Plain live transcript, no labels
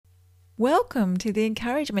Welcome to the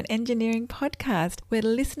Encouragement Engineering Podcast, where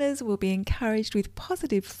listeners will be encouraged with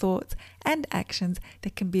positive thoughts and actions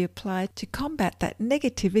that can be applied to combat that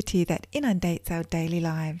negativity that inundates our daily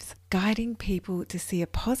lives, guiding people to see a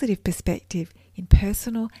positive perspective in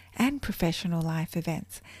personal and professional life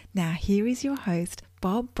events. Now, here is your host,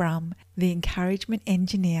 Bob Brumm, the Encouragement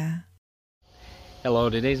Engineer. Hello,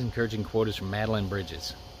 today's encouraging quote is from Madeline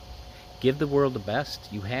Bridges. Give the world the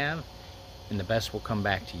best you have, and the best will come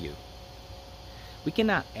back to you. We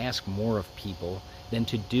cannot ask more of people than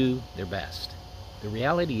to do their best. The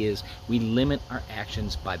reality is we limit our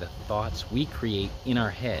actions by the thoughts we create in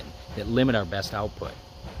our head that limit our best output.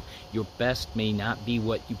 Your best may not be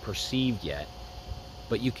what you perceived yet,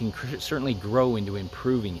 but you can certainly grow into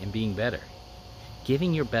improving and being better.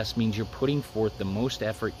 Giving your best means you're putting forth the most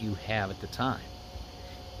effort you have at the time.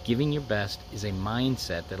 Giving your best is a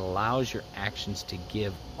mindset that allows your actions to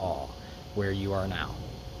give all where you are now.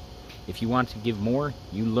 If you want to give more,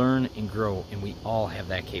 you learn and grow, and we all have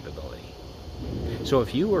that capability. So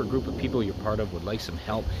if you or a group of people you're part of would like some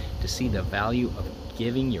help to see the value of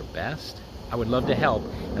giving your best, I would love to help,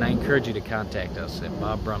 and I encourage you to contact us at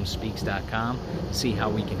bobbrummspeaks.com to see how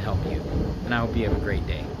we can help you. And I hope you have a great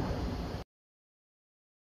day.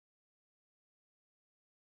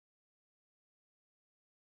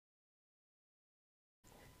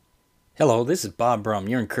 Hello, this is Bob Brumm,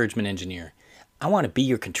 your encouragement engineer. I want to be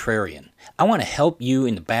your contrarian. I want to help you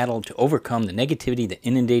in the battle to overcome the negativity that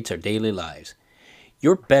inundates our daily lives.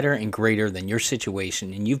 You're better and greater than your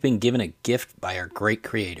situation, and you've been given a gift by our great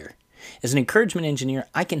Creator. As an encouragement engineer,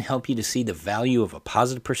 I can help you to see the value of a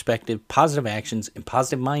positive perspective, positive actions, and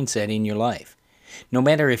positive mindset in your life. No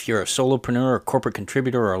matter if you're a solopreneur, a corporate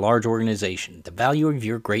contributor, or a large organization, the value of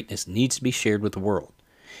your greatness needs to be shared with the world.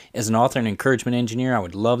 As an author and encouragement engineer, I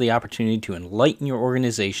would love the opportunity to enlighten your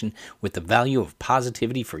organization with the value of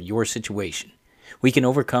positivity for your situation. We can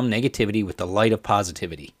overcome negativity with the light of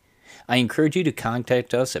positivity. I encourage you to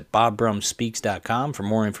contact us at bobbrummspeaks.com for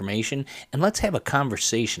more information, and let's have a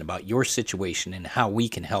conversation about your situation and how we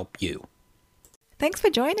can help you. Thanks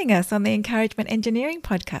for joining us on the Encouragement Engineering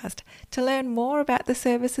Podcast. To learn more about the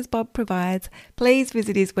services Bob provides, please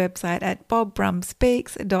visit his website at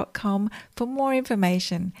bobbrummspeaks.com for more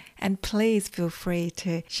information. And please feel free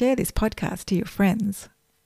to share this podcast to your friends.